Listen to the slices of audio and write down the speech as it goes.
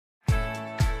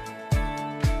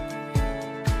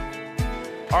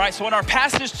All right, so in our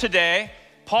passage today,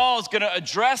 Paul is going to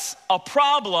address a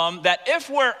problem that, if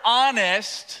we're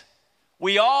honest,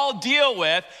 we all deal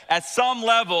with at some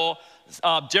level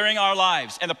during our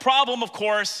lives. And the problem, of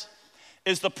course,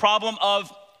 is the problem of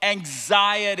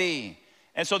anxiety.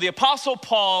 And so the Apostle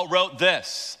Paul wrote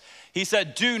this. He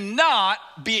said, do not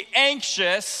be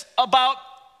anxious about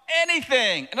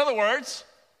anything. In other words,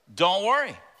 don't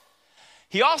worry.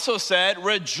 He also said,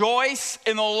 rejoice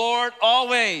in the Lord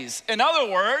always. In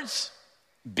other words,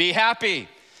 be happy.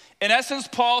 In essence,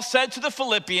 Paul said to the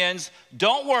Philippians,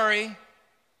 don't worry,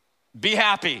 be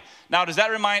happy. Now, does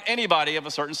that remind anybody of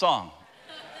a certain song?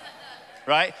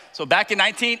 Right? So back in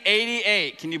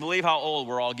 1988, can you believe how old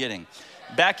we're all getting?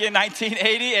 Back in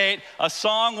 1988, a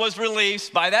song was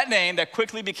released by that name that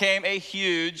quickly became a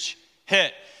huge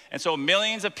hit. And so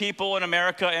millions of people in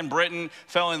America and Britain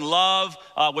fell in love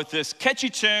with this catchy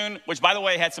tune, which, by the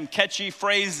way, had some catchy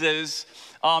phrases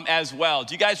as well.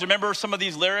 Do you guys remember some of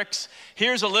these lyrics?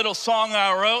 Here's a little song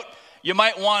I wrote. You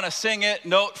might want to sing it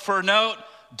note for note.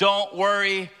 Don't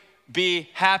worry, be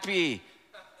happy.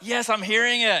 Yes, I'm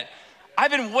hearing it.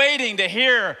 I've been waiting to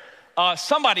hear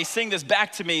somebody sing this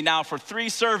back to me now for 3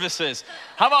 services.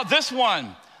 How about this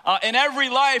one? In every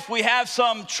life, we have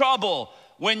some trouble.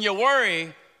 When you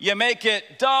worry, you make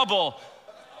it double.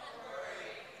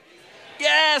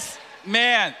 Yes,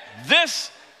 man, this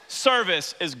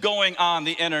service is going on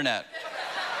the internet.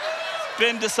 It's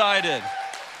been decided.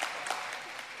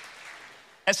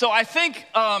 And so I think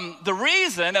the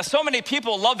reason that so many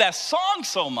people love that song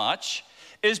so much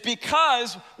is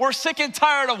because we're sick and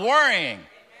tired of worrying.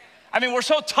 I mean, we're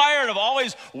so tired of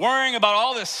always worrying about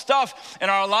all this stuff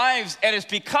in our lives, and it's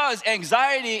because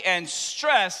anxiety and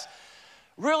stress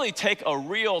really take a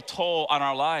real toll on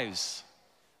our lives.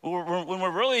 When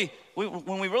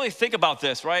we really think about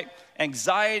this, right?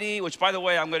 Anxiety, which, by the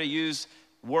way, I'm going to use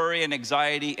worry and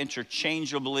anxiety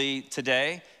interchangeably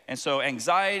today. And so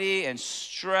anxiety and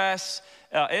stress,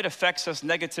 it affects us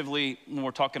negatively when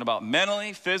we're talking about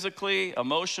mentally, physically,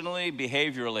 emotionally,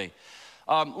 behaviorally.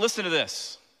 Listen to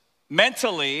this.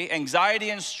 Mentally,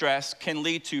 anxiety and stress can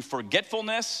lead to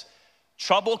forgetfulness,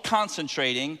 trouble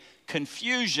concentrating,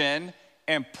 confusion,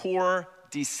 and poor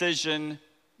decision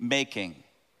making.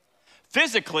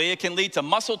 Physically, it can lead to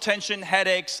muscle tension,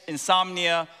 headaches,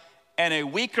 insomnia, and a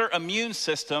weaker immune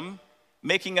system,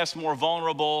 making us more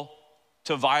vulnerable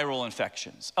to viral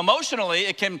infections. Emotionally,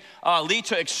 it can lead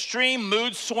to extreme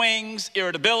mood swings,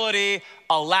 irritability,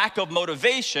 a lack of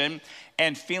motivation,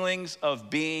 and feelings of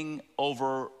being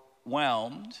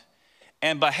overwhelmed.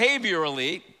 And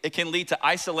behaviorally, it can lead to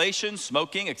isolation,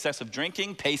 smoking, excessive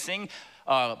drinking, pacing,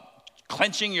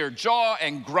 clenching your jaw,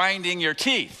 and grinding your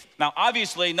teeth. Now,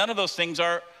 obviously, none of those things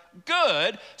are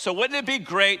good, so wouldn't it be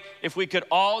great if we could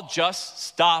all just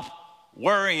stop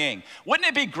worrying? Wouldn't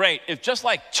it be great if, just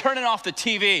like turning off the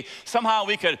TV, somehow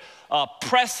we could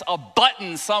press a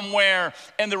button somewhere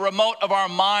in the remote of our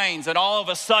minds, and all of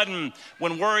a sudden,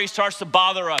 when worry starts to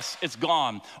bother us, it's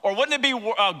gone? Or wouldn't it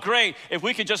be great if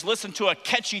we could just listen to a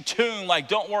catchy tune like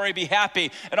Don't Worry, Be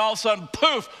Happy, and all of a sudden,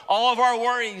 poof, all of our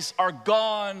worries are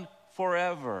gone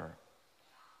forever?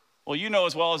 Well, you know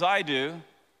as well as I do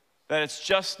that it's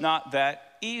just not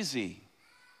that easy.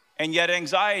 And yet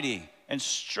anxiety and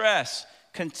stress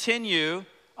continue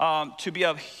to be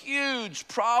a huge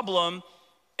problem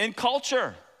in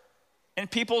culture, in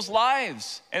people's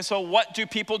lives. And so what do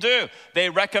people do? They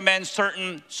recommend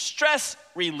certain stress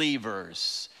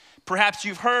relievers. Perhaps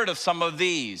you've heard of some of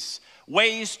these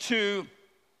ways to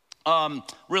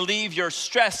relieve your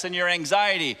stress and your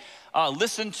anxiety.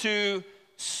 Listen to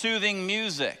soothing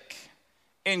music,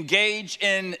 engage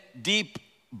in deep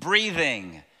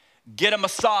breathing, get a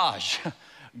massage,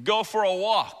 go for a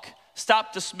walk,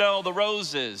 stop to smell the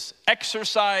roses,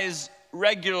 exercise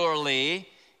regularly,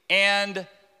 and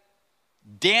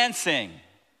dancing.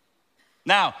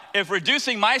 Now, if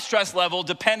reducing my stress level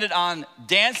depended on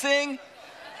dancing,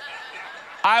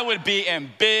 I would be in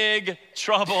big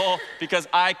trouble because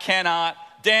I cannot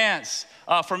dance.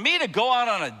 For me to go out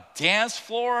on a dance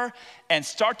floor and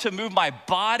start to move my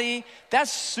body,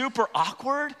 that's super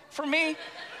awkward for me,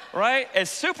 right?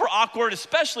 It's super awkward,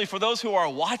 especially for those who are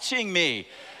watching me.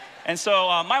 And so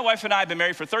my wife and I have been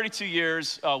married for 32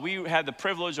 years. We had the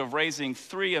privilege of raising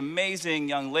 3 amazing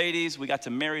young ladies. We got to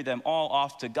marry them all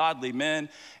off to godly men,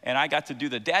 and I got to do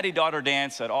the daddy-daughter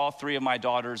dance at all 3 of my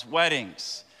daughters'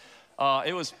 weddings.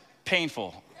 It was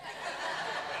painful.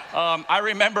 I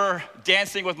remember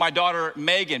dancing with my daughter,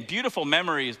 Megan. Beautiful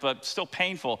memories, but still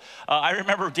painful. I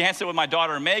remember dancing with my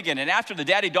daughter, Megan, and after the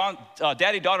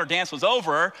daddy-daughter dance was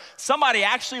over, somebody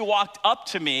actually walked up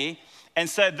to me and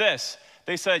said this.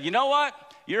 They said, you know what?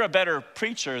 you're a better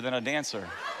preacher than a dancer.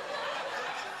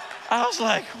 I was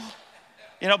like,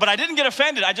 but I didn't get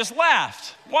offended. I just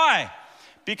laughed. Why?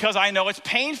 Because I know it's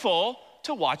painful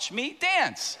to watch me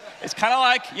dance. It's kind of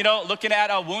like, looking at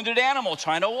a wounded animal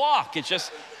trying to walk. It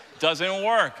just doesn't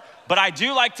work. But I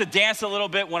do like to dance a little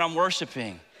bit when I'm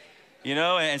worshiping,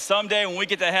 and someday when we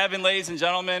get to heaven, ladies and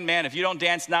gentlemen, man, if you don't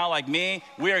dance now like me,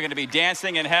 we are going to be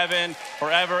dancing in heaven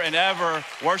forever and ever,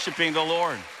 worshiping the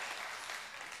Lord.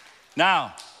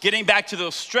 Now, getting back to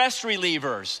those stress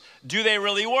relievers, do they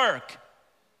really work?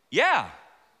 Yeah,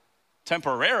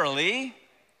 temporarily.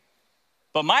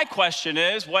 But my question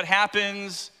is, what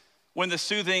happens when the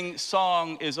soothing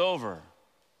song is over?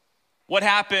 What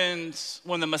happens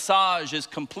when the massage is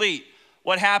complete?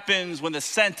 What happens when the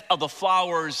scent of the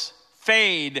flowers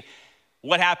fade?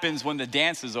 What happens when the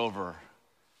dance is over?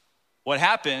 What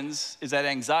happens is that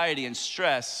anxiety and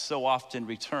stress so often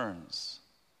returns.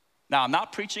 Now, I'm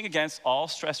not preaching against all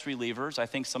stress relievers. I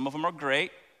think some of them are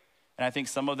great, and I think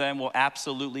some of them will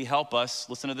absolutely help us,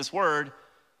 listen to this word,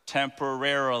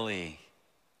 temporarily.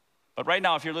 But right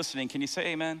now, if you're listening, can you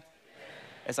say amen? Amen?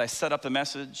 As I set up the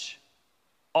message,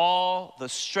 all the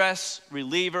stress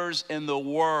relievers in the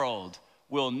world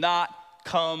will not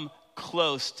come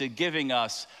close to giving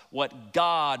us what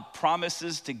God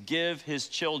promises to give his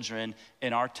children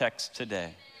in our text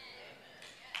today.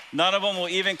 None of them will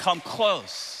even come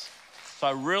close. So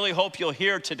I really hope you'll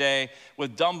hear today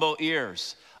with Dumbo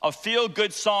ears. A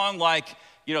feel-good song like,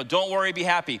 don't worry, be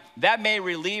happy. That may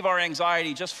relieve our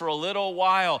anxiety just for a little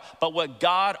while, but what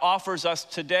God offers us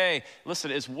today, listen,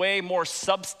 is way more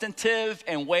substantive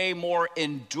and way more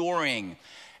enduring.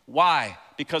 Why?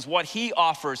 Because what he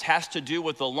offers has to do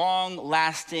with the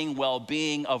long-lasting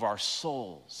well-being of our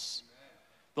souls.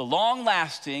 The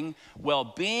long-lasting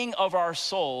well-being of our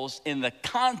souls in the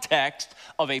context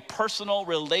of a personal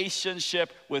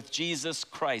relationship with Jesus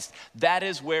Christ. That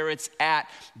is where it's at.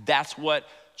 That's what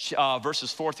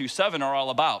verses 4 through 7 are all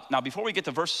about. Now, before we get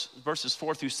to verses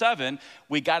 4 through 7,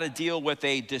 we got to deal with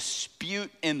a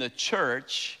dispute in the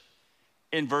church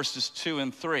in verses 2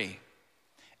 and 3.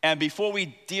 And before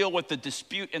we deal with the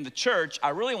dispute in the church, I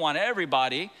really want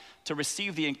everybody to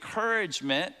receive the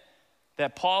encouragement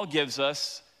that Paul gives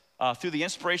us through the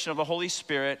inspiration of the Holy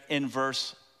Spirit in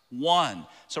verse 1.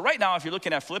 So right now, if you're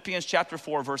looking at Philippians chapter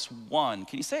 4, verse 1,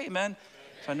 can you say amen?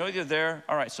 So I know you're there.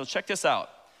 All right, so check this out.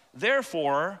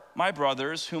 Therefore, my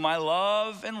brothers, whom I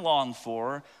love and long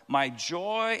for, my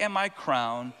joy and my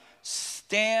crown,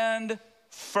 stand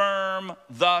firm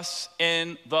thus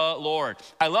in the Lord.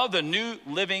 I love the New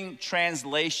Living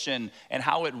Translation and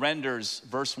how it renders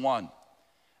verse 1.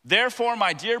 Therefore,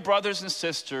 my dear brothers and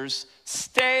sisters,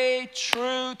 stay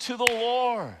true to the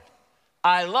Lord.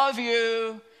 I love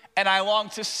you and I long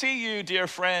to see you, dear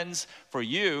friends, for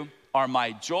you are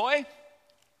my joy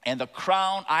and the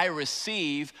crown I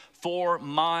receive for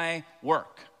my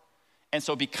work. And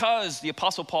so because the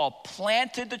Apostle Paul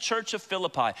planted the church of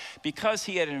Philippi, because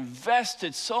he had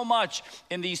invested so much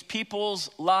in these people's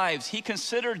lives, he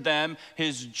considered them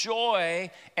his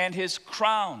joy and his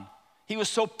crown. He was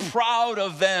so proud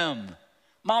of them.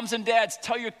 Moms and dads,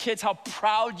 tell your kids how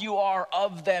proud you are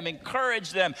of them.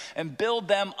 Encourage them and build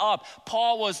them up.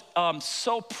 Paul was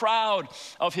so proud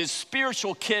of his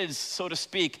spiritual kids, so to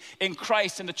speak, in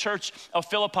Christ in the church of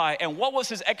Philippi. And what was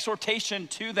his exhortation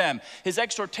to them? His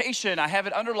exhortation, I have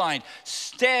it underlined,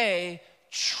 stay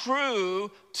true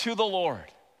to the Lord.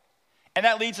 And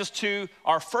that leads us to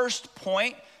our first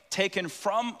point taken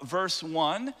from verse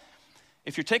 1.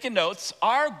 If you're taking notes,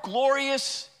 our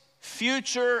glorious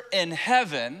future in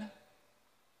heaven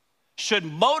should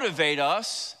motivate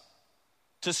us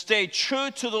to stay true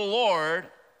to the Lord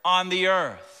on the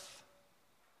earth.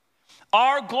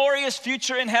 Our glorious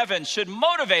future in heaven should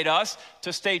motivate us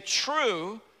to stay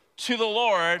true to the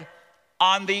Lord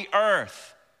on the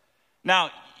earth. Now,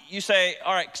 you say,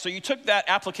 all right, so you took that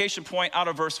application point out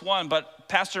of verse 1, but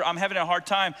Pastor, I'm having a hard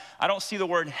time. I don't see the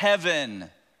word heaven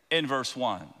in verse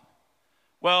 1.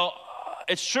 Well,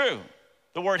 it's true.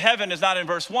 The word heaven is not in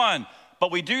verse 1,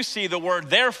 but we do see the word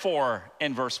therefore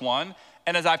in verse 1.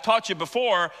 And as I've taught you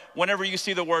before, whenever you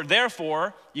see the word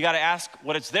therefore, you got to ask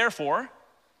what it's there for.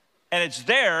 And it's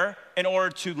there in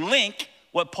order to link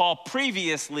what Paul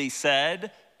previously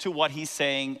said to what he's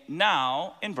saying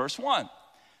now in verse 1.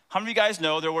 How many of you guys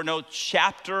know there were no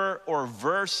chapter or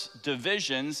verse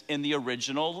divisions in the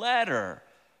original letter,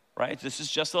 right? This is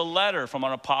just a letter from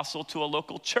an apostle to a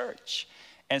local church.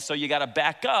 And so you got to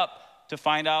back up to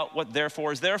find out what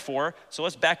therefore is there for. So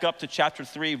let's back up to chapter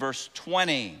 3, verse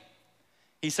 20.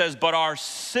 He says, but our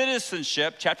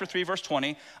citizenship, chapter 3, verse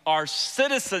 20, our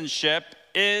citizenship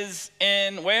is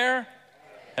in where?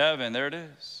 Heaven, there it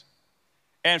is.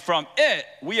 And from it,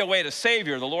 we await a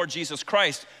Savior, the Lord Jesus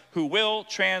Christ, who will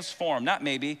transform, not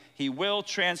maybe, he will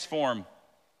transform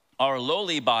our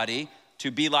lowly body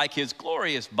to be like his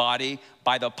glorious body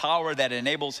by the power that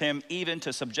enables him even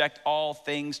to subject all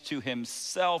things to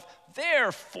himself.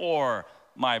 Therefore,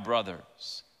 my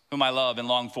brothers, whom I love and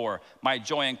long for, my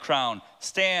joy and crown,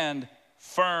 stand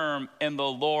firm in the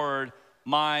Lord,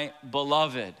 my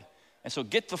beloved. And so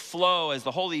get the flow as the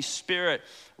Holy Spirit,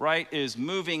 right, is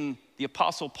moving the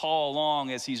Apostle Paul along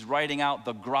as he's writing out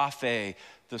the graphe,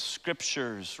 the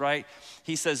scriptures, right?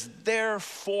 He says,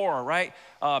 therefore, right,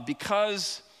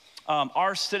 because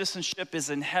our citizenship is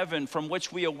in heaven, from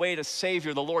which we await a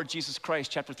Savior, the Lord Jesus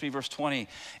Christ, chapter 3, verse 20.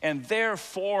 And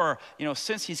therefore,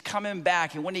 since he's coming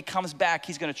back, and when he comes back,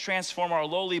 he's going to transform our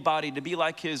lowly body to be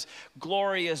like his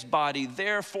glorious body.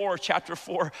 Therefore, chapter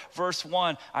 4, verse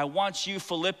 1, I want you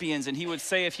Philippians, and he would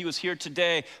say, if he was here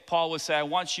today, Paul would say, I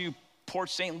want you Port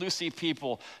St. Lucie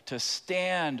people to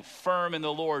stand firm in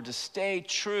the Lord, to stay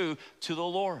true to the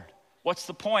Lord. What's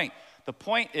the point? The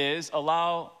point is,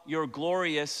 allow your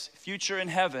glorious future in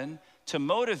heaven to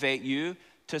motivate you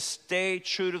to stay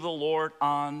true to the Lord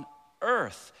on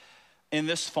earth in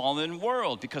this fallen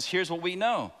world. Because here's what we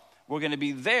know. We're going to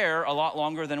be there a lot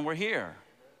longer than we're here.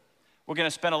 We're going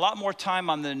to spend a lot more time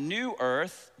on the new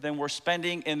earth than we're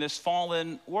spending in this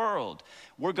fallen world.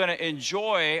 We're going to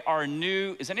enjoy our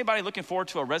new, is anybody looking forward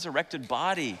to a resurrected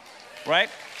body?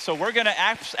 Right? So we're going to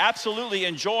absolutely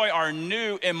enjoy our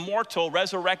new immortal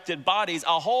resurrected bodies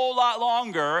a whole lot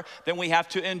longer than we have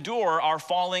to endure our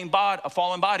fallen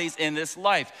bodies in this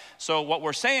life. So what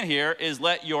we're saying here is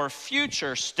let your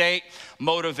future state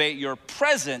motivate your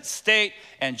present state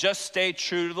and just stay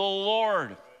true to the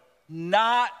Lord.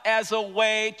 Not as a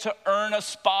way to earn a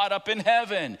spot up in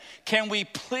heaven. Can we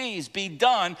please be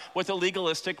done with the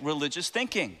legalistic religious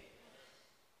thinking?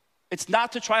 It's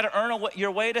not to try to earn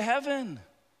your way to heaven.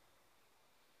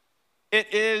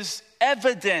 It is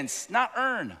evidence, not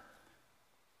earn.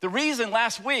 The reason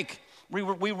last week we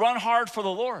run hard for the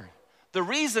Lord, the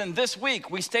reason this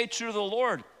week we stay true to the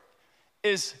Lord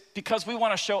is because we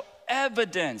want to show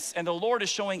evidence, and the Lord is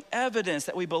showing evidence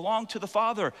that we belong to the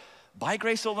Father by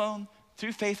grace alone,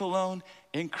 through faith alone,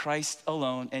 in Christ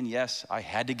alone. And yes, I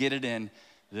had to get it in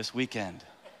this weekend.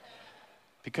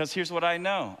 Because here's what I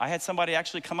know. I had somebody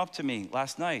actually come up to me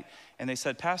last night and they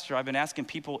said, Pastor, I've been asking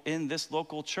people in this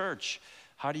local church,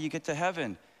 how do you get to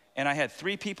heaven? And I had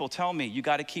 3 people tell me, you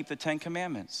got to keep the 10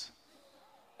 commandments.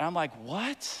 And I'm like,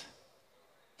 what?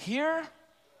 Here?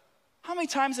 How many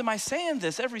times am I saying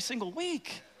this every single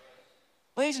week?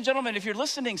 Ladies and gentlemen, if you're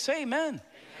listening, say amen. Amen.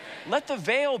 Let the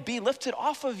veil be lifted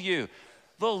off of you.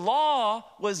 The law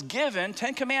was given,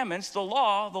 10 commandments, the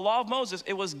law of Moses,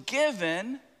 it was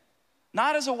given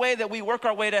not as a way that we work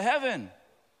our way to heaven.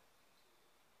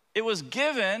 It was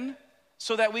given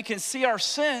so that we can see our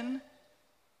sin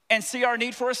and see our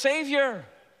need for a Savior.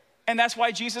 And that's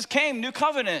why Jesus came, new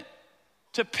covenant,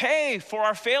 to pay for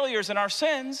our failures and our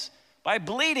sins by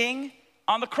bleeding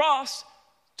on the cross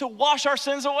to wash our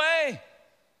sins away.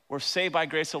 We're saved by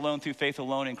grace alone, through faith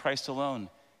alone, in Christ alone.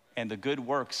 And the good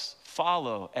works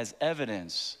follow as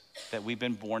evidence that we've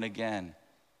been born again.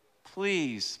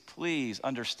 Please, please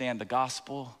understand the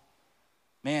gospel.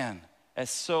 Man,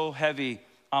 it's so heavy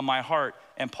on my heart.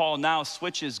 And Paul now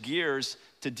switches gears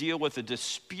to deal with a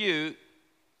dispute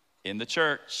in the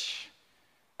church.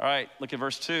 All right, look at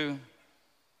verse 2.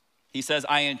 He says,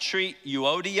 I entreat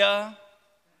Euodia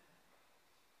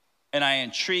and I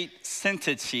entreat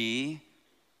Syntyche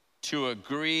to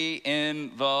agree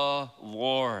in the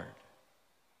Lord.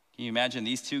 Can you imagine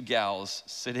these 2 gals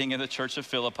sitting in the church of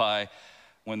Philippi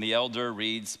when the elder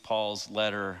reads Paul's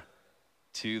letter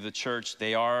to the church?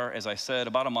 They are, as I said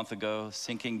about a month ago,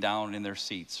 sinking down in their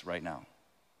seats right now.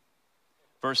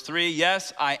 Verse 3,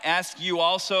 yes, I ask you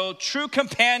also, true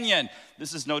companion.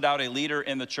 This is no doubt a leader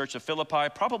in the church of Philippi,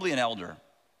 probably an elder.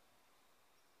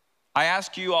 I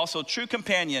ask you also, true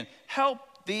companion, help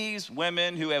these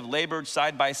women who have labored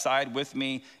side by side with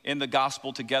me in the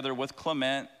gospel, together with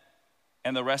Clement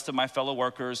and the rest of my fellow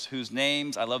workers, whose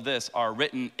names, I love this, are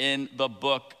written in the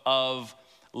book of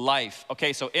life.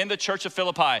 Okay, so in the church of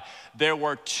Philippi, there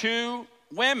were 2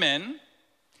 women,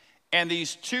 and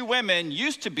these 2 women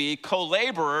used to be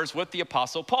co-laborers with the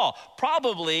Apostle Paul,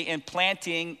 probably in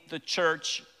planting the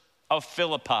church of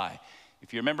Philippi.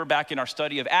 If you remember back in our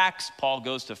study of Acts, Paul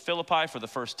goes to Philippi for the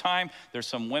first time. There's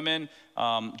some women,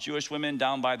 Jewish women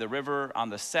down by the river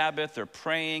on the Sabbath. They're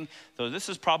praying. So this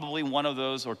is probably one of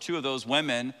those or 2 of those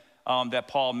women that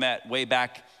Paul met way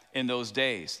back in those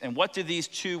days. And what did these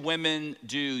 2 women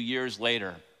do years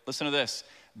later? Listen to this.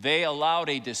 They allowed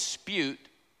a dispute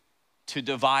to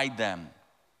divide them.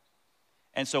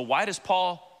 And so why does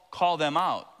Paul call them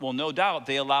out? Well, no doubt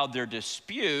they allowed their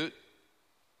dispute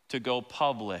to go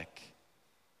public.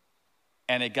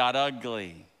 And it got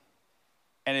ugly.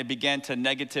 And it began to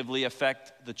negatively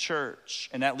affect the church.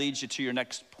 And that leads you to your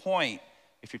next point.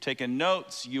 If you're taking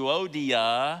notes,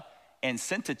 Euodia and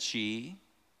Syntyche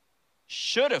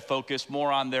should have focused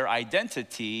more on their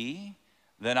identity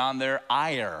than on their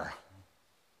ire.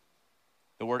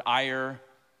 The word ire,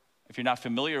 if you're not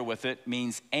familiar with it,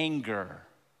 means anger.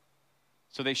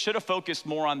 So they should have focused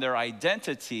more on their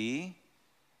identity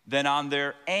than on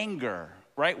their anger,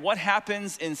 right? What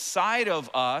happens inside of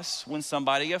us when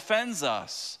somebody offends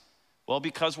us? Well,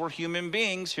 because we're human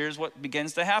beings, here's what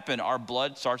begins to happen. Our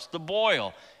blood starts to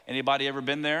boil. Anybody ever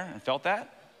been there and felt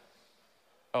that?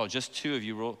 Oh, just two of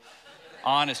you real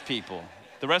honest people.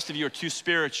 The rest of you are too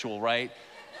spiritual, right,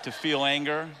 to feel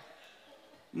anger?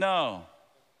 No.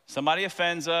 Somebody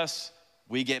offends us,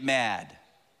 we get mad.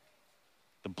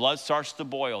 The blood starts to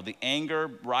boil. The anger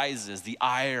rises, the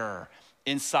ire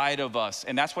inside of us.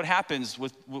 And that's what happened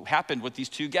with these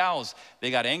two gals.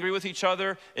 They got angry with each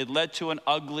other. It led to an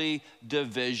ugly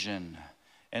division.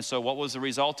 And so what was the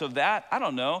result of that? I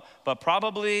don't know, but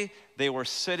probably they were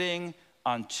sitting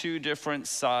on two different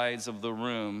sides of the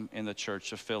room in the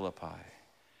church of Philippi.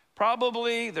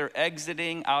 Probably they're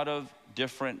exiting out of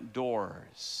different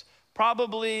doors.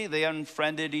 Probably they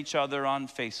unfriended each other on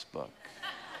Facebook.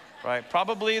 Right?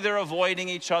 Probably they're avoiding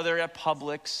each other at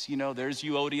Publix. You know, there's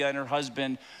Euodia and her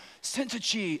husband.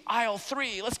 Syntyche, aisle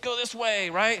 3, let's go this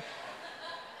way, right?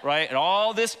 Right? And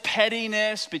all this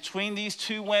pettiness between these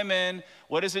two women,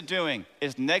 what is it doing?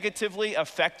 It's negatively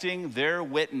affecting their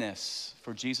witness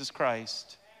for Jesus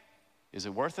Christ. Is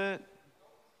it worth it?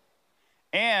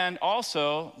 And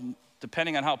also,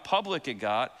 depending on how public it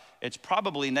got, it's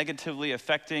probably negatively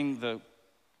affecting the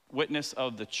witness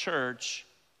of the church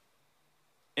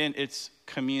in its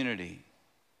community.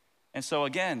 And so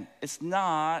again, it's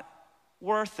not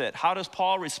worth it. How does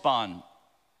Paul respond?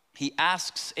 He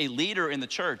asks a leader in the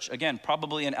church, again,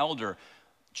 probably an elder,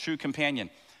 true companion,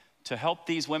 to help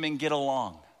these women get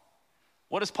along.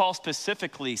 What does Paul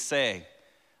specifically say?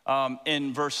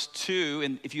 In verse 2,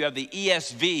 and if you have the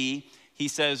ESV, he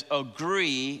says,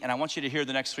 agree, and I want you to hear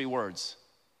the next 3 words,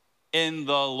 in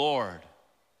the Lord.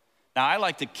 Now, I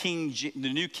like the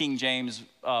New King James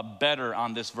better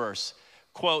on this verse.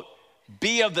 Quote,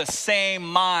 be of the same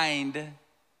mind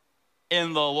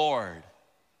in the Lord.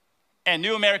 And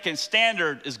New American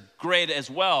Standard is great as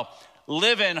well.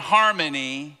 Live in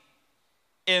harmony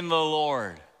in the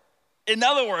Lord. In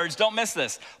other words, don't miss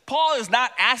this. Paul is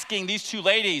not asking these two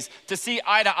ladies to see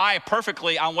eye to eye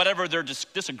perfectly on whatever they're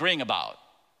disagreeing about.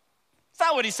 That's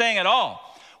not what he's saying at all.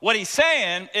 What he's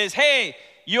saying is, hey,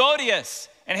 Euodias,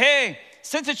 and hey,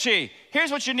 Syntyche,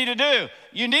 here's what you need to do.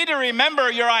 You need to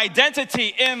remember your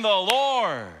identity in the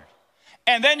Lord.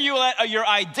 And then you let your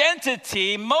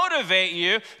identity motivate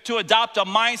you to adopt a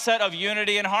mindset of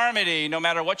unity and harmony, no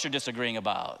matter what you're disagreeing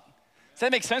about. Does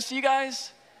that make sense to you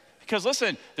guys? Because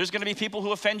listen, there's gonna be people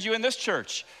who offend you in this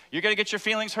church. You're gonna get your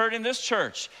feelings hurt in this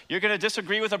church. You're gonna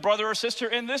disagree with a brother or sister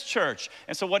in this church.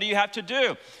 And so what do you have to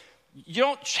do? You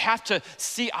don't have to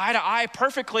see eye to eye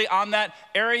perfectly on that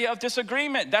area of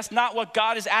disagreement. That's not what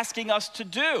God is asking us to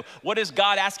do. What is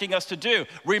God asking us to do?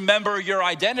 Remember your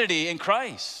identity in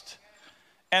Christ.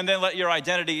 And then let your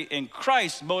identity in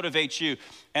Christ motivate you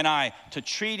and I to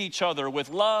treat each other with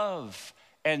love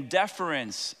and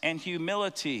deference and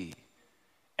humility.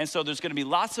 And so there's gonna be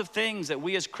lots of things that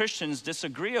we as Christians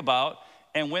disagree about.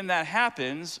 And when that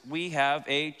happens, we have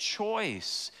a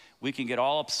choice. We can get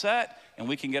all upset and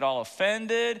we can get all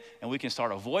offended and we can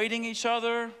start avoiding each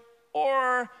other,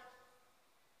 or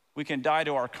we can die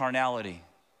to our carnality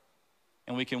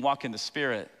and we can walk in the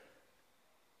Spirit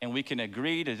and we can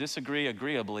agree to disagree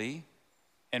agreeably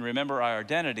and remember our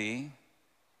identity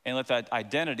and let that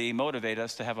identity motivate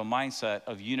us to have a mindset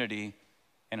of unity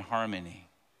and harmony.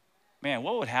 Man,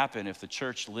 what would happen if the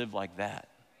church lived like that?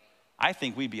 I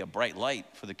think we'd be a bright light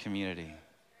for the community.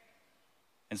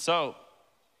 And so,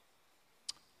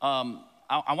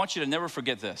 I want you to never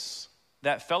forget this.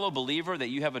 That fellow believer that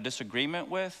you have a disagreement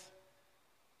with,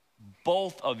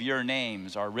 both of your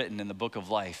names are written in the book of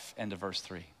life, end of verse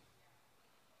 3.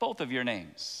 Both of your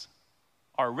names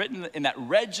are written in that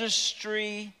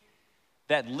registry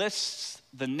that lists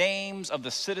the names of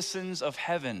the citizens of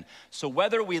heaven. So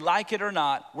whether we like it or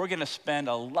not, we're gonna spend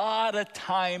a lot of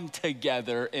time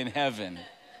together in heaven.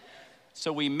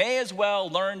 So we may as well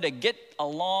learn to get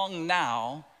along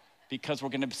now, because we're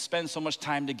gonna spend so much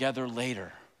time together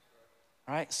later.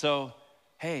 All right, so,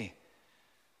 hey,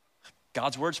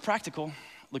 God's word's practical.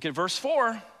 Look at verse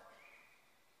 4.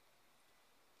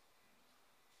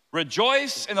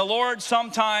 Rejoice in the Lord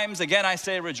sometimes. Again, I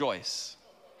say rejoice.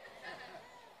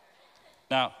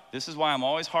 Now, this is why I'm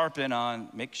always harping on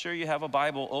make sure you have a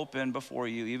Bible open before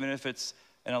you, even if it's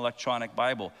an electronic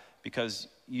Bible, because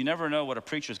you never know what a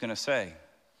preacher's gonna say.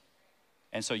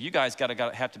 And so you guys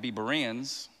have to be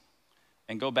Bereans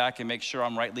and go back and make sure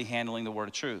I'm rightly handling the word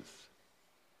of truth.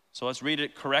 So let's read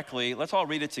it correctly. Let's all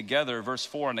read it together, verse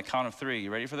 4 on the count of 3.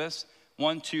 You ready for this?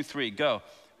 1, 2, 3, go.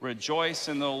 Rejoice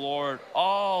in the Lord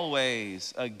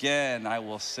always. Again, I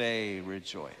will say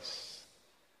rejoice.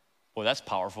 Boy, that's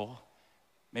powerful.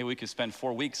 Maybe we could spend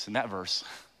 4 weeks in that verse,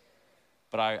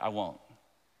 but I won't.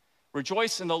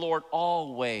 Rejoice in the Lord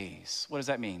always. What does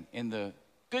that mean? In the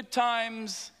good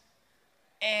times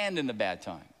and in the bad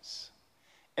times.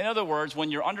 In other words,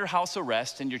 when you're under house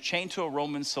arrest and you're chained to a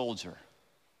Roman soldier,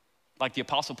 like the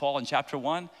Apostle Paul in chapter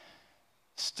 1,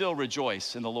 still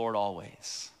rejoice in the Lord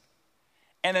always.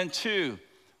 And then 2,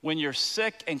 when you're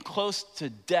sick and close to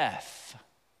death,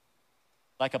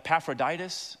 like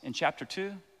Epaphroditus in chapter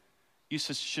 2, you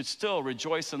should still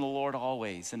rejoice in the Lord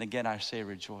always. And again, I say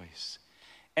rejoice.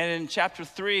 And in chapter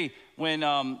 3, when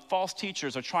false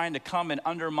teachers are trying to come and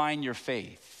undermine your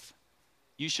faith,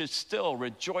 you should still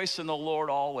rejoice in the Lord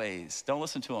always. Don't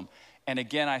listen to them. And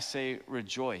again, I say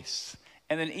rejoice.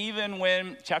 And then even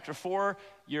when, chapter 4,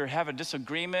 you have a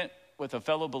disagreement with a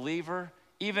fellow believer,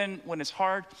 even when it's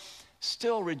hard,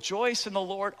 still rejoice in the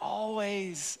Lord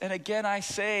always. And again, I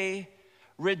say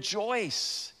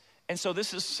rejoice. And so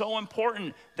this is so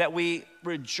important that we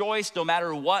rejoice no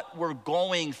matter what we're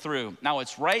going through. Now,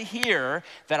 it's right here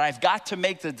that I've got to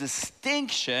make the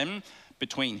distinction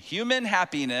between human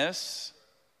happiness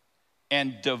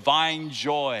and divine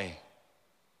joy,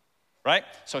 right?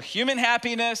 So human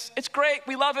happiness, it's great,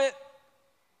 we love it.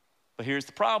 But here's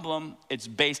the problem, it's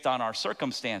based on our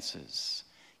circumstances.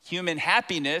 Human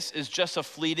happiness is just a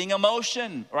fleeting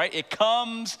emotion, right? It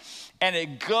comes and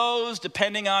it goes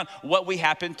depending on what we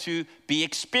happen to be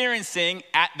experiencing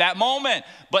at that moment.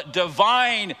 But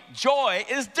divine joy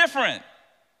is different.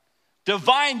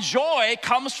 Divine joy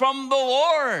comes from the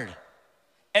Lord,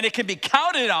 and it can be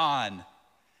counted on.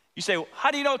 You say, how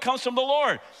do you know it comes from the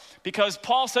Lord? Because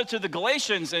Paul said to the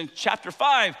Galatians in chapter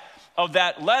 5 of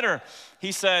that letter,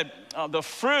 he said, the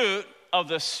fruit of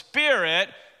the Spirit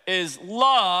is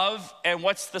love, and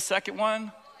what's the second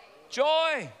one?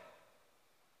 Joy.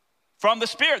 From the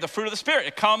Spirit, the fruit of the Spirit.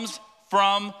 It comes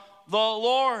from the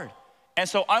Lord. And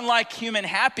so unlike human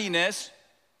happiness,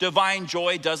 divine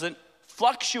joy doesn't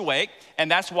fluctuate, and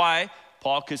that's why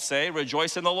Paul could say,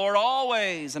 rejoice in the Lord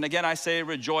always. And again, I say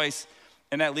rejoice,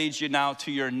 and that leads you now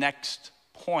to your next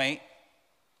point.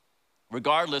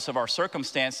 Regardless of our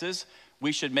circumstances,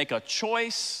 we should make a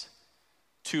choice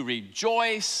to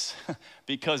rejoice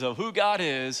because of who God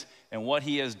is and what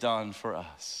he has done for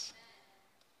us.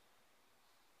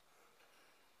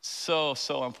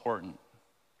 So important.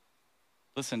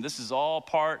 Listen, this is all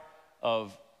part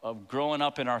of growing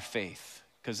up in our faith,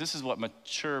 because this is what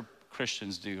mature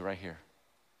Christians do right here.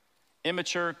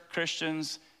 Immature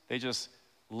Christians, they just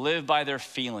live by their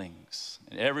feelings,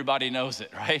 and everybody knows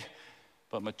it, right?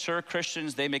 But mature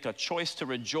Christians, they make a choice to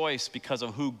rejoice because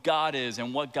of who God is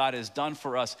and what God has done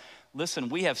for us. Listen,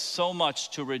 we have so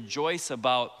much to rejoice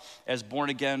about as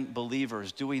born-again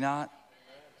believers, do we not?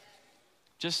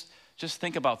 Just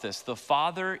think about this. The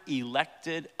Father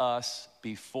elected us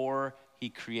before he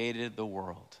created the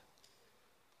world.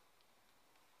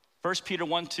 1 Peter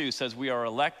 1:2 says we are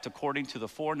elect according to the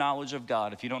foreknowledge of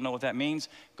God. If you don't know what that means,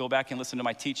 go back and listen to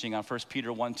my teaching on 1 Peter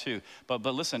 1:2. But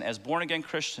listen, as born-again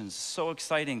Christians, so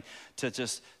exciting to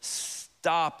just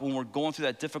stop when we're going through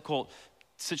that difficult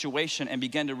situation and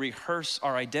begin to rehearse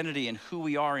our identity and who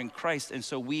we are in Christ. And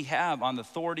so we have, on the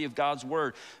authority of God's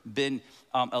word, been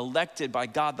elected by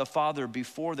God the Father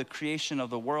before the creation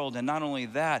of the world. And not only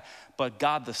that, but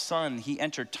God the Son, he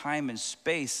entered time and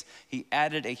space. He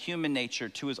added a human nature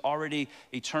to his already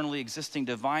eternally existing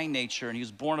divine nature. And he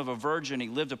was born of a virgin. He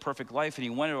lived a perfect life, and he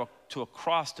went to a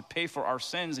cross to pay for our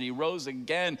sins. And he rose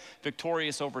again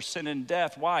victorious over sin and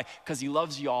death. Why? Because he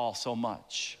loves you all so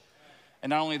much. And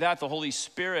not only that, the Holy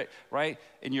Spirit, right,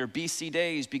 in your BC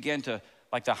days began to,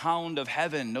 like the hound of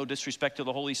heaven, no disrespect to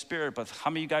the Holy Spirit, but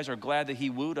how many of you guys are glad that he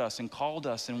wooed us and called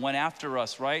us and went after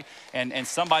us, right? And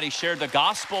somebody shared the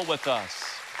gospel with us.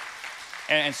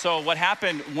 And so what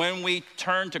happened when we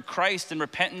turned to Christ in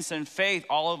repentance and faith,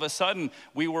 all of a sudden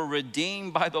we were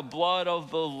redeemed by the blood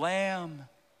of the Lamb,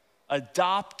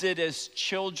 adopted as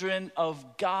children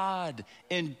of God,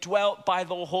 indwelt by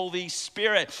the Holy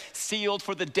Spirit, sealed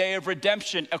for the day of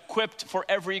redemption, equipped for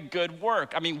every good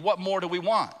work. I mean, what more do we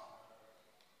want?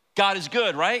 God is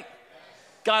good, right?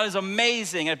 God is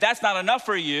amazing. And if that's not enough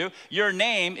for you, your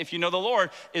name, if you know the Lord,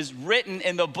 is written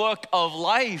in the book of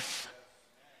life.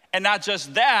 And not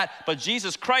just that, but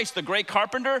Jesus Christ, the great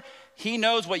carpenter, he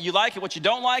knows what you like and what you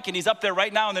don't like, and he's up there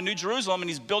right now in the New Jerusalem, and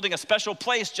he's building a special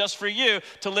place just for you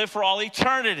to live for all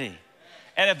eternity.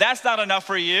 And if that's not enough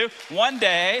for you, one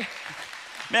day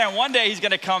he's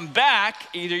gonna come back.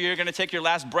 Either you're gonna take your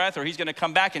last breath, or he's gonna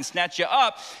come back and snatch you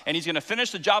up, and he's gonna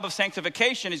finish the job of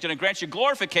sanctification. He's gonna grant you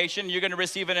glorification. You're gonna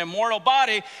receive an immortal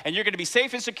body, and you're gonna be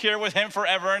safe and secure with him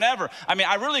forever and ever. I mean,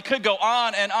 I really could go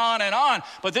on and on and on,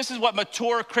 but this is what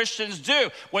mature Christians do.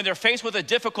 When they're faced with a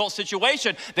difficult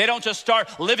situation, they don't just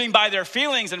start living by their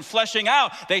feelings and fleshing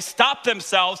out. They stop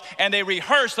themselves and they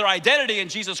rehearse their identity in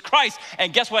Jesus Christ,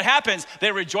 and guess what happens?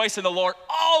 They rejoice in the Lord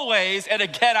always, and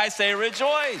again I say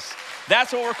rejoice.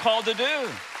 That's what we're called to do.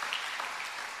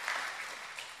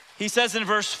 He says in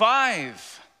verse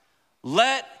 5,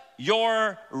 let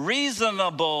your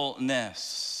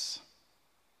reasonableness,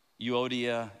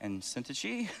 Euodia and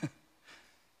Syntyche,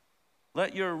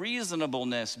 let your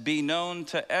reasonableness be known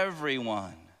to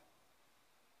everyone.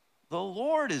 The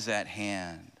Lord is at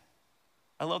hand.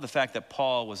 I love the fact that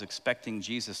Paul was expecting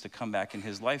Jesus to come back in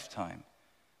his lifetime.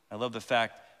 I love the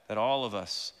fact that all of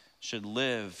us should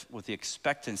live with the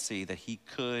expectancy that he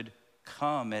could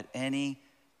come at any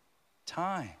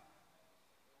time.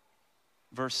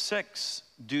 Verse 6,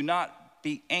 do not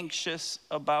be anxious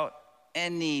about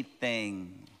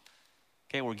anything.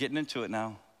 Okay, we're getting into it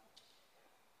now.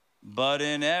 But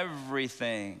in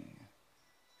everything,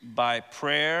 by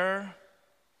prayer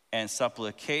and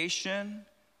supplication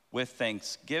with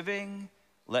thanksgiving,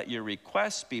 let your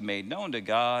requests be made known to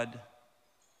God,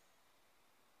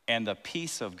 and the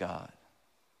peace of God,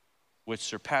 which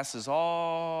surpasses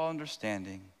all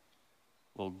understanding,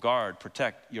 will guard,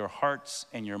 protect your hearts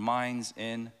and your minds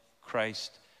in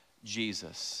Christ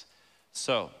Jesus.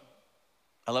 So,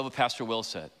 I love what Pastor Will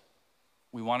said.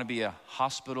 We want to be a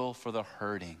hospital for the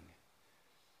hurting.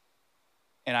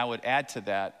 And I would add to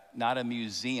that, not a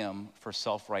museum for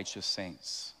self-righteous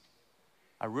saints.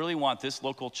 I really want this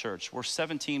local church, we're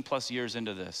 17 plus years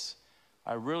into this,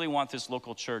 I really want this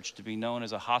local church to be known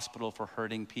as a hospital for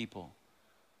hurting people,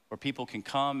 where people can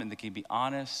come and they can be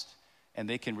honest and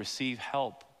they can receive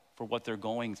help for what they're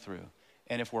going through.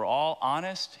 And if we're all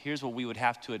honest, here's what we would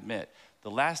have to admit.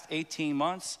 The last 18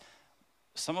 months,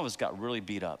 some of us got really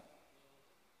beat up.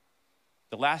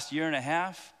 The last year and a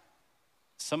half,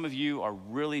 some of you are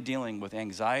really dealing with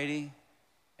anxiety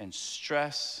and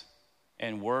stress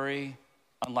and worry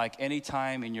unlike any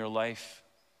time in your life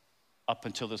up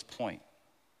until this point.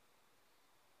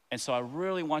 And so I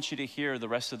really want you to hear the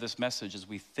rest of this message as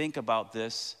we think about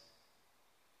this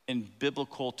in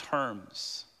biblical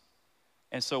terms.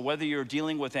 And so whether you're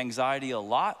dealing with anxiety a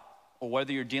lot or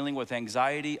whether you're dealing with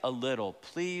anxiety a little,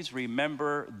 please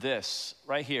remember this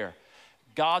right here.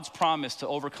 God's promise to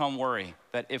overcome worry,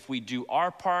 that if we do our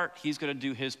part, he's gonna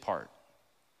do his part.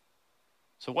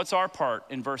 So what's our part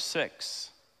in verse 6?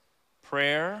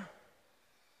 Prayer,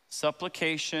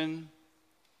 supplication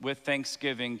with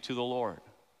thanksgiving to the Lord.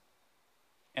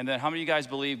 And then how many of you guys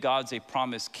believe God's a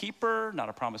promise keeper, not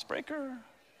a promise breaker?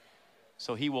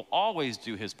 So he will always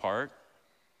do his part,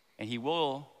 and he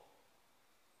will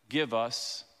give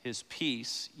us his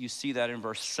peace. You see that in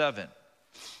verse 7.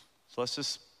 So let's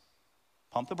just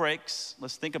pump the brakes.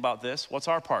 Let's think about this. What's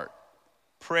our part?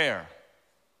 Prayer.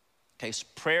 Okay, so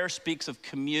prayer speaks of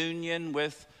communion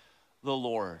with the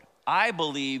Lord. I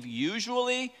believe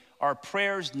usually our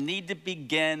prayers need to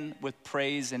begin with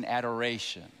praise and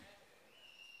adoration.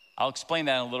 I'll explain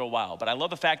that in a little while, but I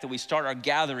love the fact that we start our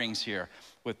gatherings here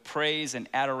with praise and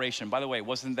adoration. By the way,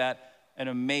 wasn't that an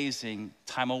amazing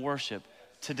time of worship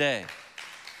today?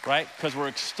 Right? Because we're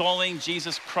extolling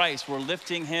Jesus Christ. We're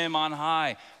lifting him on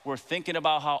high. We're thinking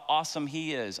about how awesome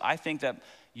he is. I think that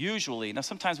usually, now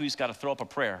sometimes we just got to throw up a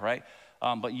prayer, right?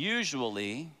 But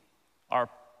usually our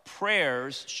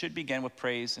prayers should begin with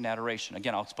praise and adoration.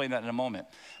 Again, I'll explain that in a moment.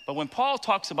 But when Paul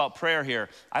talks about prayer here,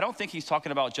 I don't think he's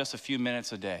talking about just a few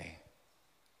minutes a day.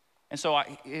 And so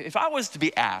if I was to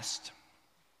be asked,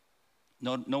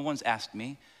 no one's asked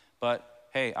me, but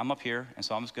hey, I'm up here, and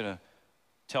so I'm just gonna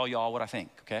tell y'all what I think,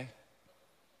 okay?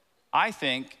 I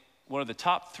think one of the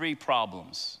top 3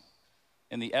 problems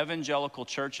in the evangelical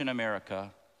church in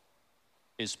America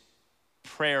is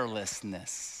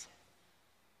prayerlessness.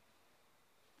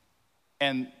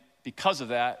 And because of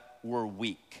that, we're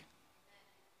weak.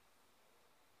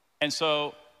 And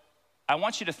so I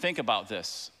want you to think about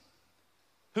this.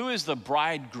 Who is the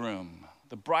bridegroom?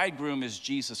 The bridegroom is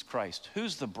Jesus Christ.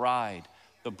 Who's the bride?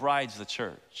 The bride's the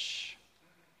church.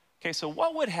 Okay, so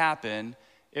what would happen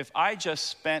if I just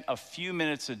spent a few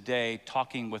minutes a day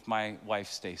talking with my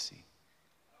wife, Stacy?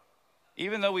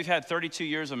 Even though we've had 32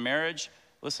 years of marriage,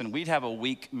 listen, we'd have a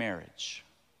weak marriage.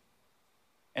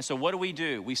 And so what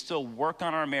do? We still work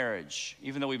on our marriage,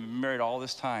 even though we've been married all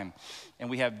this time. And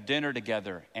we have dinner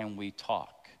together and we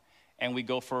talk. And we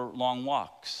go for long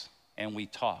walks and we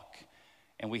talk.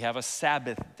 And we have a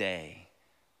Sabbath day,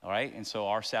 all right? And so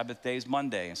our Sabbath day is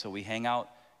Monday. And so we hang out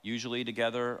usually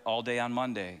together all day on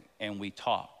Monday and we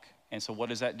talk. And so what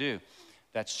does that do?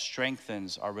 That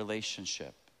strengthens our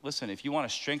relationship. Listen, if you want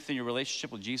to strengthen your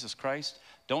relationship with Jesus Christ,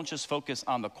 don't just focus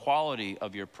on the quality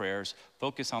of your prayers,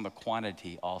 focus on the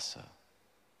quantity also.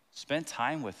 Spend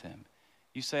time with him.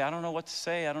 You say, I don't know what to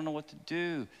say, I don't know what to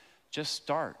do. Just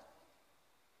start.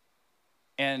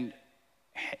 And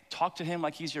talk to him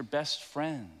like he's your best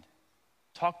friend.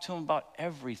 Talk to him about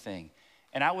everything.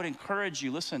 And I would encourage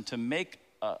you, listen, to make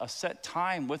a set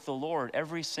time with the Lord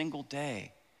every single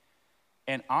day.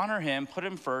 And honor him, put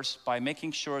him first by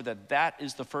making sure that that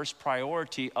is the first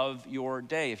priority of your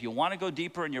day. If you want to go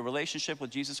deeper in your relationship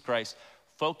with Jesus Christ,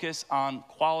 focus on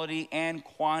quality and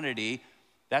quantity.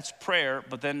 That's prayer,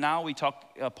 but then now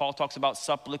Paul talks about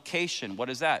supplication. What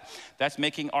is that? That's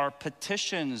making our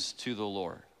petitions to the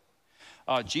Lord.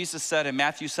 Jesus said in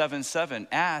Matthew 7:7,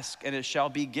 ask and it shall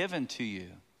be given to you.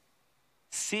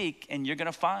 Seek and you're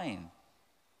gonna find.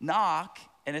 Knock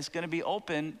and it's gonna be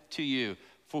open to you.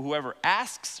 For whoever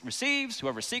asks, receives,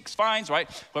 whoever seeks, finds, right?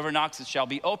 Whoever knocks, it shall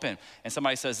be open. And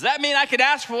somebody says, does that mean I can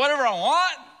ask for whatever I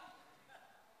want?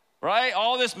 Right?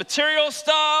 All this material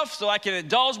stuff so I can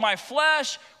indulge my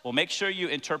flesh. Well, make sure you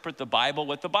interpret the Bible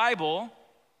with the Bible.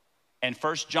 And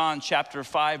 1 John chapter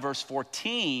 5, verse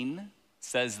 14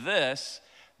 says this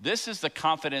is the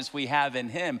confidence we have in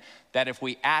him, that if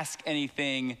we ask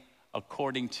anything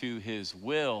according to his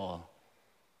will,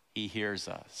 he hears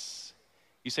us.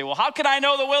 You say, well, how can I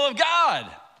know the will of God?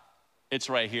 It's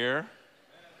right here.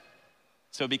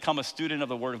 So become a student of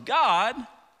the Word of God.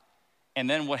 And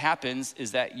then what happens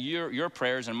is that your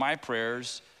prayers and my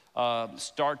prayers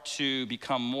start to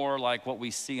become more like what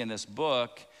we see in this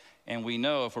book. And we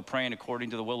know if we're praying according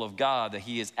to the will of God that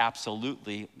he is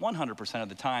absolutely 100% of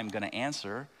the time going to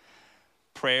answer.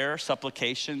 Prayer,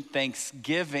 supplication,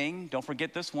 thanksgiving. Don't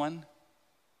forget this one.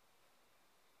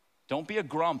 Don't be a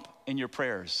grump in your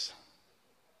prayers.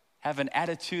 Have an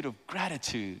attitude of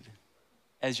gratitude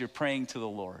as you're praying to the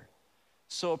Lord.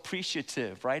 So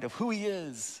appreciative, right, of who he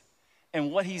is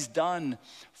and what he's done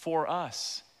for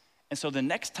us. And so the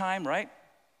next time, right,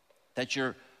 that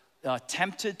you're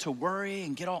tempted to worry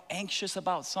and get all anxious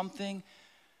about something,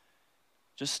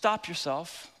 just stop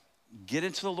yourself, get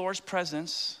into the Lord's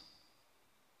presence,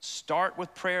 start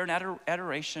with prayer and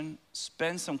adoration,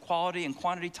 spend some quality and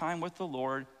quantity time with the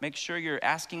Lord. Make sure you're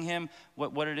asking him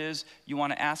what it is you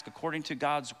want to ask according to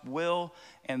God's will.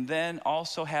 And then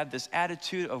also have this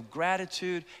attitude of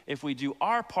gratitude. If we do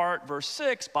our part, verse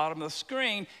 6, bottom of the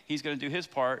screen, he's going to do his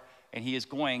part and he is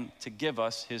going to give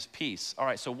us his peace. All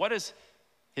right, so what is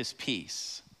his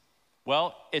peace?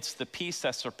 Well, it's the peace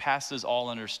that surpasses all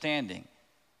understanding.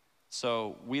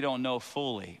 So we don't know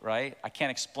fully, right? I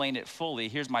can't explain it fully.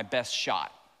 Here's my best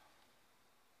shot.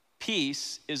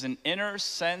 Peace is an inner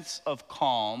sense of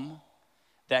calm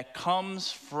that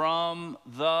comes from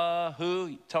the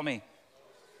who? Tell me.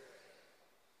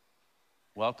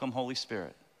 Welcome, Holy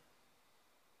Spirit.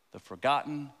 The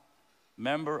forgotten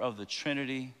member of the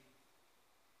Trinity.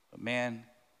 But man,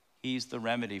 he's the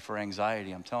remedy for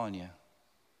anxiety, I'm telling you.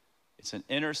 It's an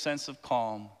inner sense of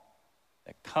calm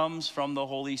that comes from the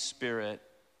Holy Spirit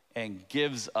and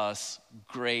gives us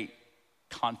great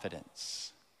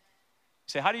confidence.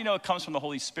 You say, how do you know it comes from the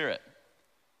Holy Spirit?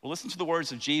 Well, listen to the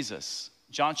words of Jesus.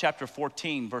 John chapter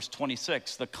 14, verse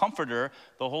 26. The Comforter,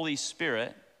 the Holy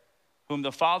Spirit, whom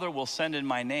the Father will send in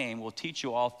my name, will teach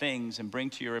you all things and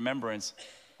bring to your remembrance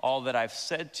all that I've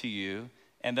said to you.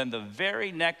 And then the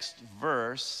very next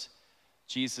verse,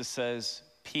 Jesus says,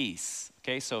 peace.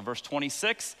 Okay, so verse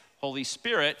 26, Holy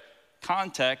Spirit,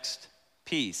 context,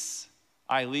 peace.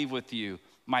 I leave with you.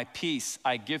 My peace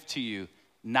I give to you.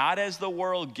 Not as the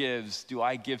world gives do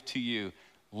I give to you.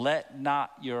 Let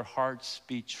not your hearts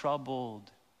be troubled,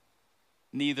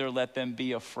 neither let them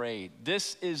be afraid.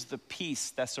 This is the peace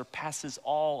that surpasses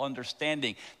all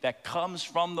understanding, that comes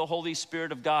from the Holy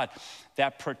Spirit of God,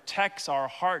 that protects our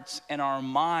hearts and our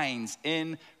minds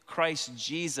in Christ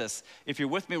Jesus. If you're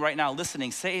with me right now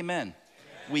listening, say amen.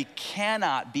 We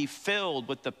cannot be filled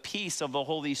with the peace of the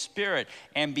Holy Spirit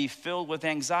and be filled with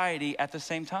anxiety at the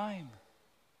same time.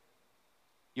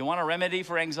 You want a remedy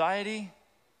for anxiety?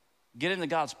 Get into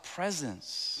God's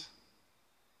presence.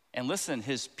 And listen,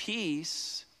 his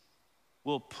peace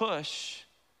will push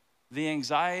the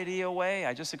anxiety away.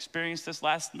 I just experienced this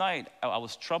last night. I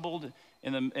was troubled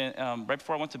right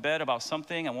before I went to bed about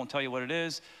something. I won't tell you what it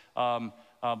is,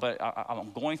 but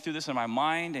I'm going through this in my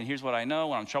mind, and here's what I know.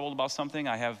 When I'm troubled about something,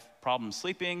 I have problems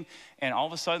sleeping, and all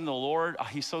of a sudden the Lord,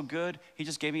 he's so good, he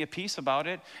just gave me a peace about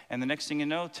it, and the next thing you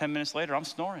know, 10 minutes later, I'm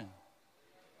snoring.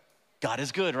 God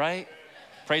is good, right?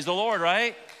 Praise the Lord,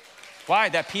 right? Why?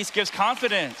 That peace gives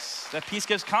confidence. That peace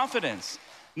gives confidence.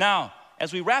 Now,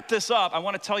 as we wrap this up, I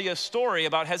want to tell you a story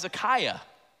about Hezekiah.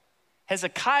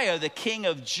 Hezekiah, the king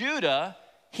of Judah,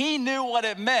 he knew what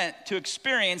it meant to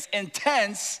experience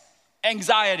intense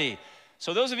anxiety.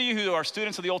 So those of you who are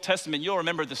students of the Old Testament, you'll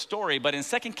remember the story, but in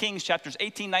 2 Kings chapters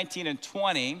 18, 19, and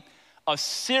 20,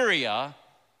 Assyria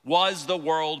was the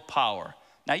world power.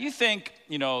 Now you think,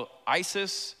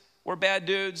 ISIS were bad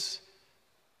dudes.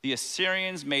 The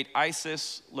Assyrians made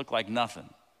ISIS look like nothing.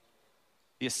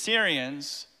 The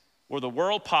Assyrians were the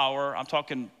world power. I'm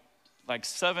talking like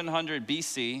 700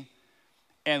 BC.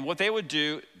 And what they would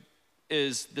do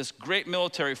is this great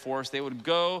military force, they would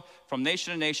go from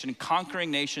nation to nation, conquering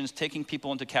nations, taking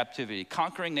people into captivity.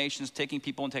 Conquering nations, taking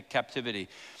people into captivity.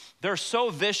 They're so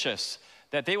vicious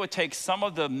that they would take some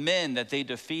of the men that they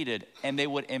defeated and they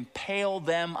would impale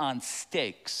them on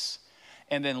stakes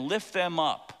and then lift them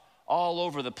up all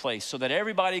over the place so that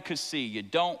everybody could see you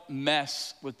don't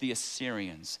mess with the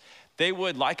Assyrians. They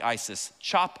would, like ISIS,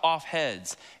 chop off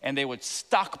heads, and they would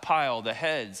stockpile the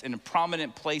heads in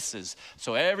prominent places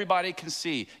so everybody can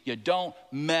see you don't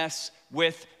mess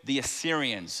with the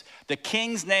Assyrians. The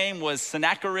king's name was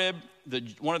Sennacherib,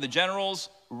 one of the generals,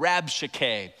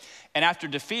 Rabshakeh. And after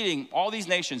defeating all these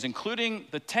nations, including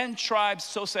the 10 tribes,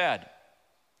 so sad,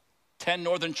 10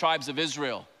 northern tribes of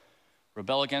Israel,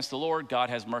 rebel against the Lord, God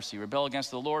has mercy. Rebel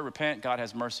against the Lord, repent, God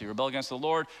has mercy. Rebel against the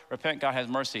Lord, repent, God has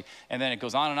mercy. And then it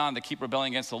goes on and on. They keep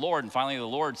rebelling against the Lord. And finally, the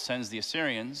Lord sends the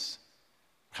Assyrians.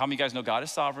 How many of you guys know God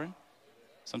is sovereign?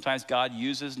 Sometimes God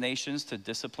uses nations to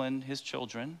discipline his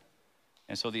children.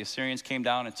 And so the Assyrians came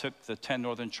down and took the 10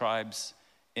 northern tribes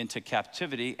into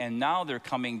captivity. And now they're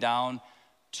coming down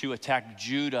to attack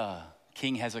Judah,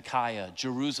 King Hezekiah,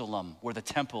 Jerusalem, where the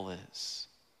temple is.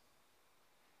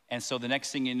 And so the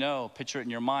next thing you know, picture it in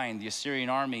your mind, the Assyrian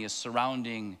army is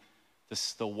surrounding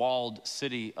the walled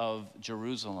city of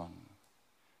Jerusalem.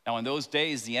 Now in those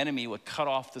days, the enemy would cut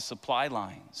off the supply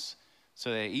lines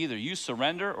so that either you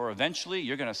surrender or eventually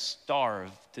you're gonna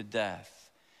starve to death.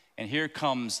 And here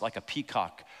comes like a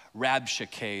peacock,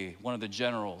 Rabshakeh, one of the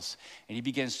generals, and he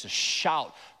begins to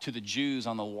shout to the Jews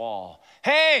on the wall,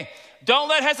 hey, don't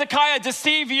let Hezekiah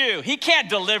deceive you. He can't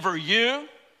deliver you.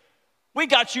 We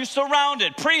got you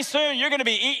surrounded. Pretty soon, you're gonna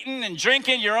be eating and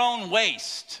drinking your own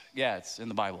waste. Yeah, it's in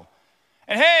the Bible.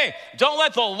 And hey, don't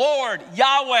let the Lord,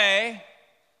 Yahweh,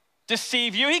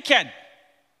 deceive you. He can't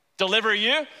deliver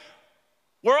you.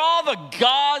 Were all the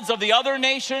gods of the other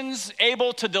nations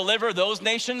able to deliver those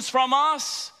nations from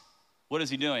us? What is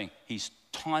he doing? He's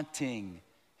taunting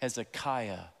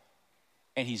Hezekiah,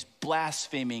 and he's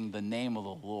blaspheming the name of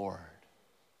the Lord.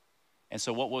 And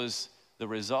so what was the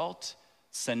result?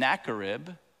 Sennacherib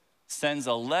sends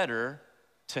a letter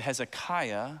to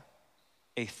Hezekiah,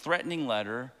 a threatening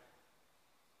letter.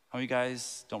 How many of you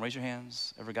guys, don't raise your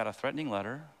hands, ever got a threatening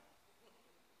letter?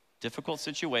 Difficult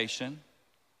situation.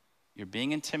 You're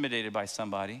being intimidated by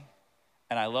somebody.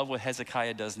 And I love what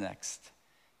Hezekiah does next.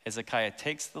 Hezekiah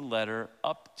takes the letter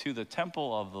up to the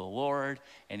temple of the Lord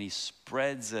and he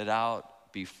spreads it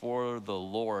out before the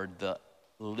Lord, the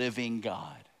living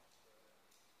God.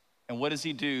 And what does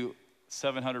he do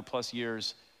 700 plus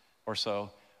years or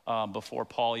so before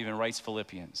Paul even writes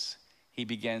Philippians? He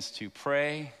begins to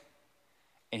pray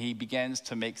and he begins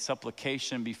to make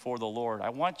supplication before the Lord. I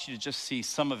want you to just see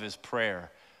some of his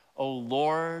prayer. O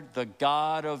Lord, the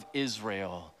God of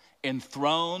Israel,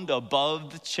 enthroned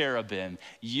above the cherubim,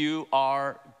 you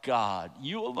are God.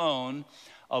 You alone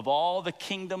of all the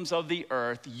kingdoms of the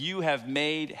earth, you have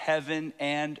made heaven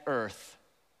and earth.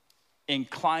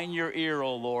 Incline your ear,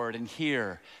 O Lord, and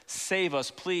hear. Save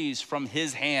us, please, from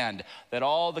his hand, that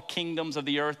all the kingdoms of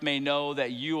the earth may know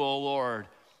that you, O Lord,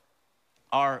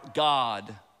 are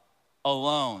God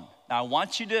alone. Now, I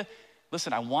want you to,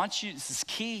 listen, this is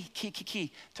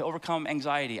key to overcome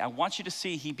anxiety. I want you to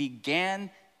see he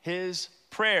began his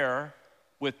prayer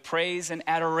with praise and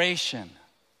adoration.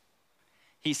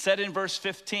 He said in verse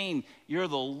 15, you're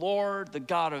the Lord, the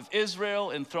God of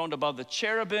Israel, enthroned above the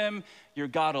cherubim. You're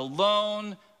God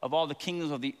alone of all the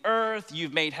kingdoms of the earth.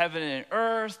 You've made heaven and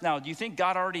earth. Now, do you think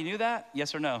God already knew that?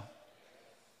 Yes or no?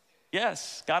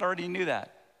 Yes, God already knew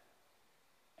that.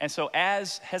 And so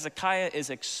as Hezekiah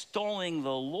is extolling the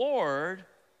Lord,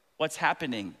 what's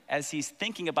happening as he's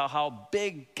thinking about how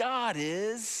big God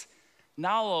is.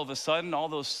 Now all of a sudden, all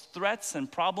those threats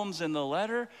and problems in the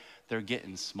letter, they're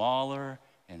getting smaller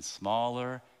and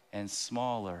smaller and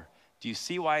smaller. Do you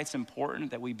see why it's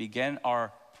important that we begin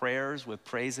our prayers with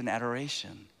praise and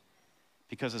adoration?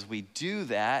 Because as we do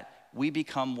that, we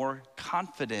become more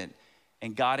confident.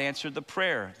 And God answered the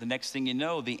prayer. The next thing you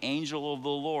know, the angel of the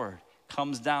Lord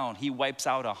comes down. He wipes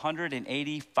out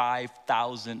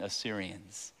 185,000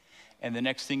 Assyrians. And the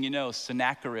next thing you know,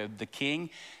 Sennacherib, the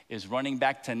king, is running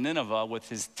back to Nineveh with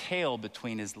his tail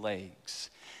between his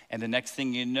legs. And the next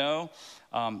thing you know,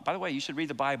 by the way, you should read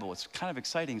the Bible. It's kind of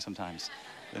exciting sometimes.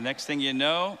 The next thing you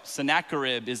know,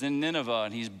 Sennacherib is in Nineveh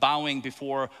and he's bowing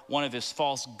before one of his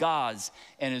false gods,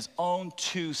 and his own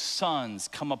 2 sons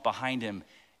come up behind him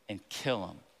and kill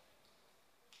him.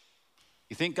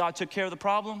 You think God took care of the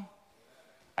problem?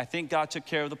 I think God took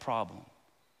care of the problem.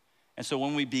 And so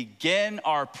when we begin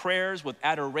our prayers with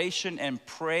adoration and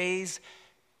praise,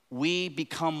 we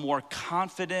become more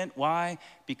confident. Why?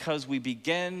 Because we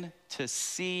begin to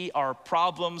see our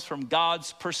problems from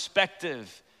God's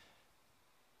perspective.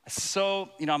 So,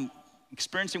 I'm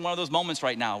experiencing one of those moments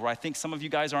right now where I think some of you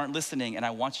guys aren't listening, and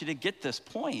I want you to get this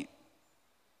point.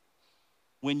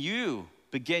 When you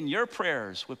begin your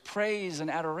prayers with praise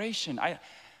and adoration, I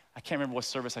can't remember what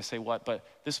service I say what, but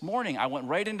this morning I went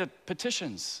right into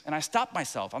petitions and I stopped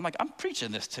myself. I'm like, I'm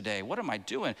preaching this today. What am I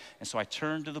doing? And so I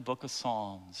turned to the book of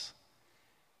Psalms.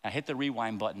 I hit the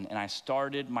rewind button and I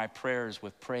started my prayers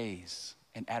with praise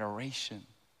and adoration.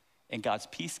 And God's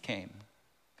peace came,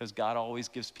 because God always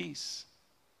gives peace,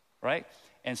 right?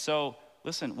 And so,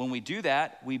 listen, when we do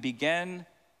that, we begin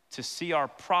to see our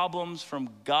problems from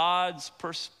God's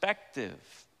perspective.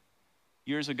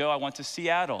 Years ago, I went to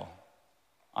Seattle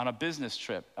on a business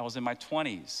trip. I was in my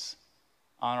 20s.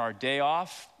 On our day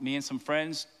off, me and some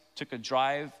friends took a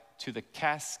drive to the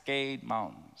Cascade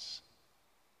Mountains.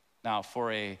 Now, for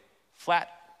a flat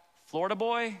Florida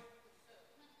boy,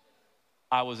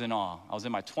 I was in awe. I was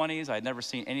in my 20s. I had never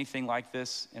seen anything like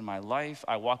this in my life.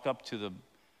 I walk up to the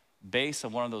base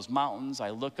of one of those mountains. I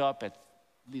look up at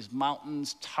these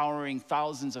mountains towering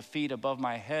thousands of feet above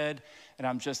my head, and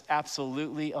I'm just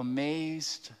absolutely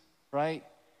amazed, right?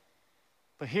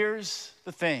 But here's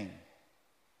the thing.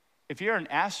 If you're an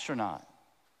astronaut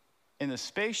in the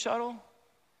space shuttle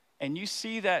and you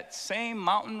see that same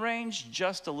mountain range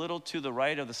just a little to the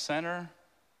right of the center,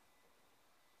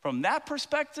 from that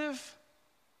perspective,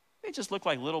 they just look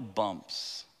like little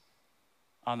bumps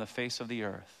on the face of the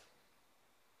earth.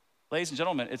 Ladies and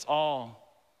gentlemen, it's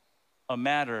all a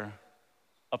matter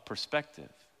of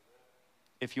perspective.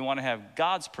 If you want to have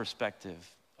God's perspective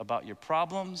about your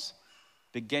problems,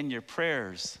 begin your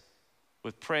prayers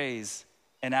with praise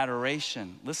and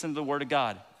adoration. Listen to the word of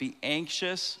God. Be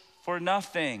anxious for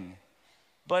nothing,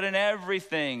 but in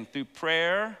everything, through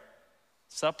prayer,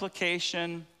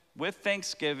 supplication, with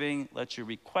thanksgiving, let your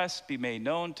requests be made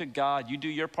known to God. You do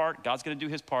your part, God's gonna do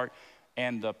his part,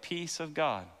 and the peace of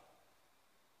God,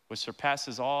 which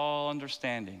surpasses all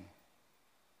understanding,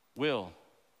 will,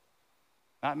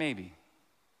 not maybe,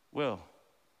 will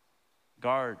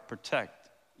guard, protect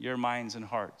your minds and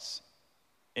hearts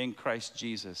in Christ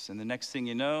Jesus. And the next thing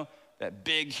you know, that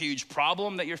big, huge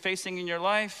problem that you're facing in your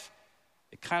life,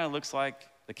 it kind of looks like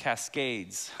the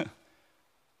Cascades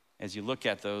as you look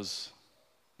at those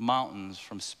mountains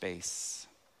from space.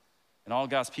 And all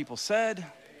God's people said, amen.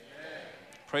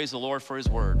 Praise the Lord for his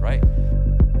word, right?